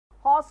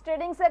Horse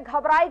trading से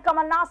घबराई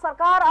कमलनाथ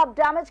सरकार अब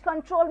डैमेज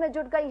कंट्रोल में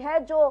जुट गई है।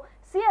 जो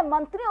सीएम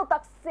मंत्रियों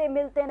तक से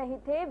मिलते नहीं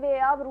थे, वे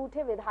अब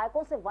रूठे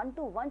विधायकों से 1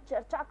 to 1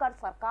 चर्चा कर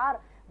सरकार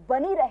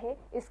बनी रहे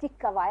इसकी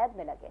कवायद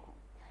में लगे हैं।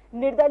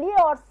 निर्दलीय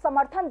और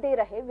समर्थन दे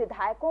रहे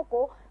विधायकों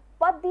को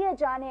पद दिए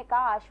जाने का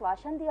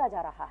आश्वासन दिया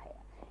जा रहा है।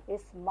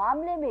 इस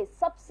मामले में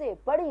सबसे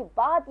बड़ी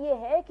बात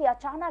यह है कि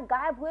अचानक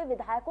गायब हुए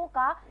विधायकों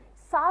का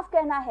साफ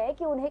कहना है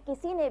कि उन्हें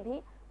किसी ने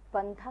भी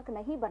बंधक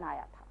नहीं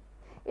बनाया था।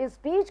 इस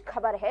बीच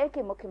खबर है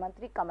कि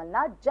मुख्यमंत्री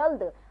कमलनाथ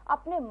जल्द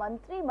अपने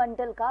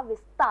मंत्रिमंडल का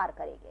विस्तार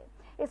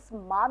करेंगे। इस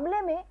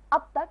मामले में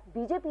अब तक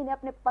बीजेपी ने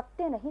अपने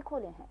पत्ते नहीं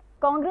खोले हैं।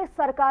 कांग्रेस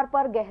सरकार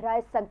पर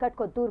गहराए संकट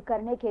को दूर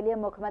करने के लिए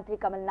मुख्यमंत्री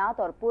कमलनाथ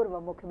और पूर्व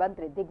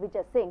मुख्यमंत्री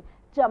दिग्विजय सिंह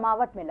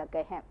जमावट में लग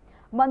गए हैं।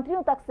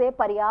 मंत्रियों तक से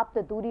पर्याप्त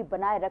दूरी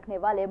बनाए रखने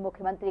वाले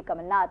मुख्यमंत्री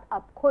कमलनाथ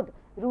अब खुद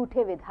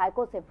रूठे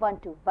विधायकों से 1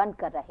 to 1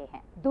 कर रहे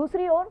हैं।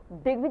 दूसरी ओर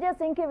दिग्विजय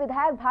सिंह के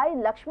विधायक भाई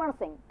लक्ष्मण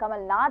सिंह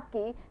कमलनाथ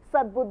की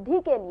सद्बुद्धि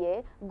के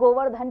लिए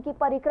गोवर्धन की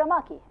परिक्रमा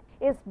की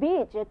है। इस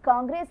बीच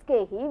कांग्रेस के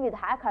ही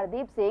विधायक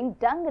हरदीप सिंह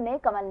डंग ने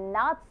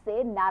कमलनाथ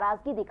से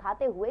नाराजगी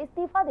दिखाते हुए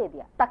इस्तीफा दे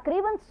दिया।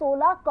 तकरीबन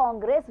 16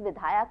 कांग्रेस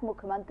विधायक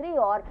मुख्यमंत्री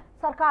और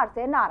सरकार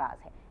से नाराज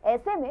है।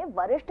 ऐसे में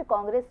वरिष्ठ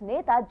कांग्रेस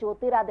नेता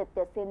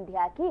ज्योतिरादित्य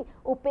सिंधिया की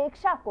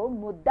उपेक्षा को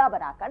मुद्दा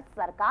बनाकर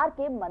सरकार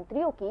के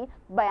मंत्रियों की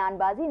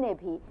बयानबाजी ने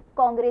भी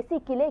कांग्रेसी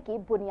किले की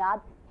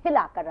बुनियाद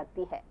हिलाकर रख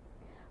दी है।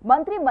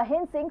 मंत्री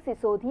महेंद्र सिंह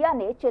सिसोदिया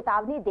ने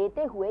चेतावनी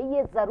देते हुए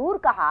ये जरूर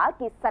कहा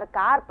कि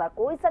सरकार पर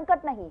कोई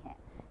संकट नहीं है,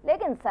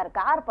 लेकिन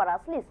सरकार पर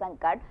असली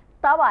संकट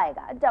तब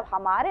आएगा जब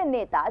हमारे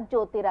नेता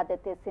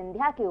ज्योतिरादित्य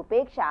सिंधिया की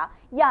उपेक्षा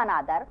या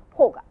अनादर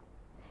होगा।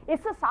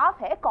 इससे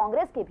साफ है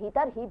कांग्रेस के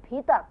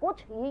भीतर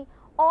कुछ ही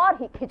और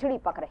ही खिचड़ी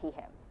पक रही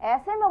है।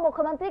 ऐसे में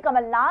मुख्यमंत्री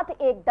कमलनाथ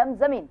एकदम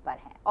जमीन पर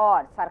हैं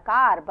और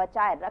सरकार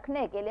बचाए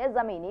रखने के लिए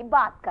जमीनी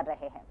बात कर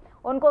रहे हैं,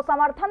 उनको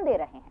समर्थन दे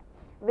रहे हैं।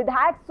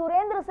 विधायक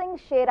सुरेंद्र सिंह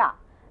शेरा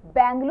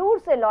बेंगलुरु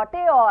से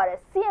लौटे और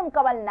सीएम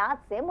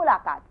कमलनाथ से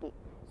मुलाकात की।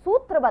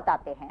 सूत्र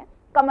बताते हैं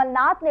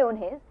कमलनाथ ने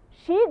उन्हें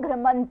शीघ्र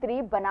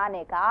मंत्री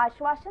बनाने का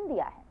आश्वासन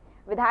दिया है।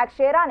 विधायक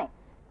शेरा ने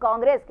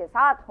कांग्रेस के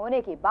साथ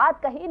होने की बात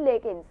कही,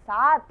 लेकिन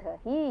साथ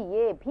ही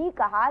ये भी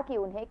कहा कि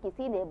उन्हें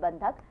किसी ने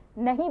बंधक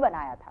नहीं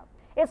बनाया था।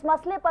 इस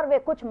मसले पर वे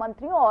कुछ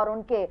मंत्रियों और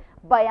उनके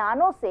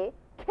बयानों से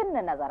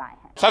खिन्न नजर आए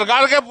हैं।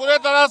 सरकार के पूरे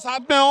तरह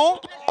साथ में हूँ,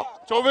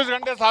 24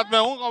 घंटे साथ में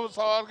हूँ।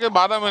 सरकार के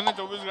 12 महीने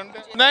 24 घंटे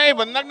नहीं,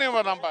 बंधक नहीं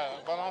बना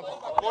पाया।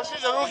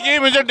 कोशिश जरूर की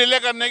मुझे डिले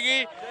करने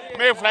की,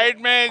 मेरे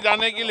फ्लाइट में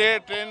जाने के लिए,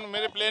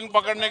 मेरे प्लेन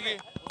पकड़ने की।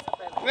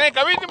 नहीं,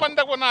 कभी नहीं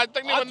बंधक बना, आज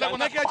तक नहीं बंधक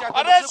बना।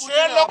 अरे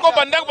शेर लोग को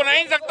बंधक बना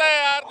ही सकता है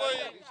यार कोई।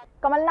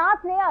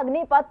 कमलनाथ ने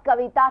अग्निपथ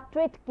कविता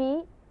ट्वीट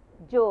की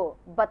जो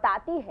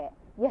बताती है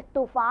यह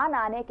तूफान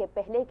आने के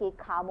पहले की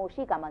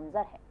खामोशी का मंजर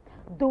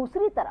है।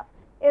 दूसरी तरफ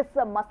इस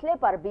मसले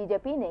पर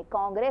बीजेपी ने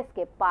कांग्रेस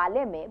के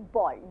पाले में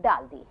बॉल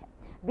डाल दी है।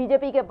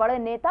 बीजेपी के बड़े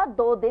नेता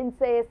 2 दिन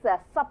से इस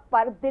सब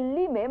पर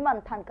दिल्ली में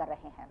मंथन कर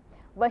रहे हैं।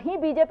 वहीं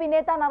बीजेपी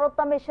नेता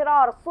नरोत्तम मिश्रा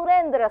और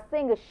सुरेंद्र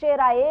सिंह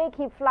शेरा एक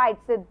ही फ्लाइट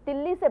से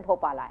दिल्ली से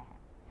भोपाल आए हैं।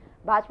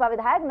 भाजपा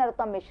विधायक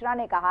नरोत्तम मिश्रा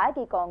ने कहा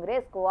कि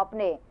कांग्रेस को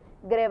अपने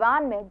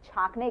गिरेबान में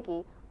झांकने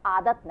की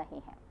आदत नहीं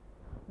है,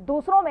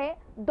 दूसरों में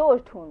दोष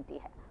ढूंढती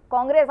है।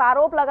 कांग्रेस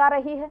आरोप लगा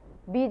रही है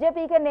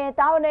बीजेपी के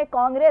नेताओं ने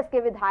कांग्रेस के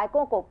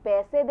विधायकों को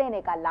पैसे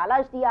देने का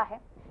लालच दिया है,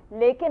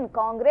 लेकिन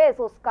कांग्रेस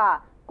उसका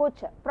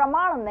कुछ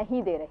प्रमाण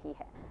नहीं दे रही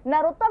है।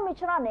 नरोत्तम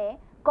मिश्रा ने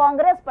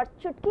कांग्रेस पर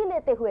चुटकी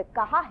लेते हुए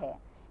कहा है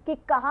कि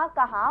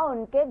कहां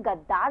उनके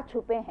गद्दार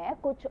छुपे हैं,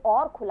 कुछ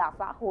और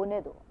खुलासा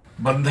होने दो।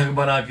 बंधक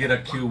बना के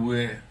रखे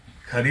हुए,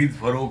 खरीद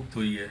फरोख्त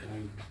हुई है।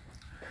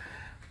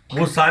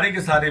 वो सारे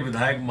के सारे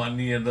विधायक,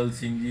 माननीय दल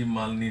सिंह जी,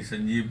 माननीय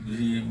संजीव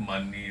जी,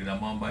 माननीय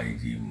रमाबाई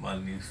जी,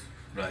 माननीय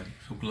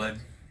शुक्ला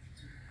जी,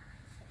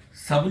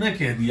 सबने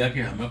कह दिया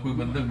कि हमें कोई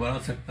बंधक बना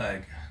सकता है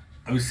क्या?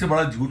 अब इससे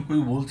बड़ा झूठ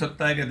कोई बोल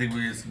सकता है क्या?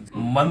 दिग्विजय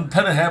सिंह,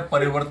 मंथन है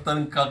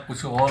परिवर्तन का,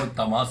 कुछ और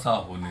तमाशा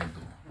होने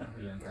दो।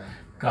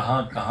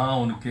 कहां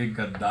उनके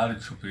गद्दार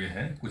छुपे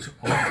हैं, कुछ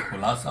और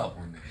खुलासा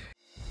होने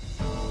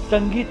दो।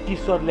 संगीत की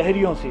स्वर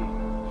लहरियों से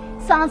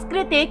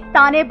सांस्कृतिक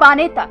ताने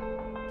बाने तक,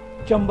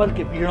 चंबल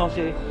के पीड़ों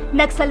से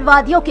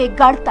नक्सलवादियों के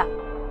गढ़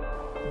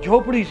तक,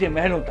 झोपड़ी से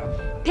महलों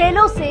तक,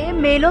 ठेलों से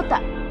मेलों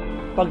तक,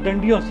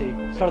 पगडंडियों से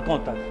सड़कों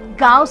तक,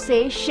 गांव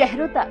से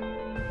शहरों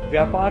तक,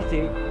 व्यापार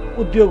से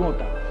उद्योगों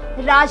तक,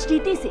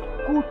 राजनीति से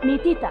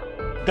कूटनीति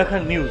तक,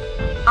 दखल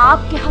न्यूज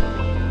आपके हक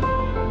में।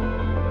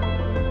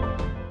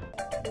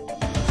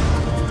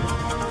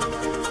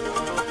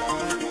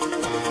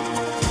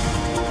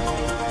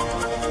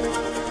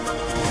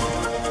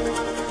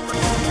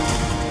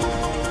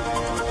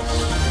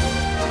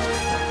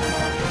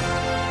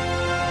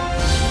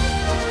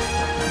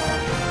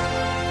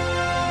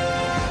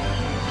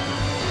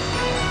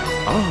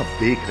 आप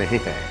देख रहे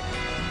हैं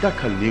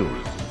दखल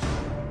न्यूज।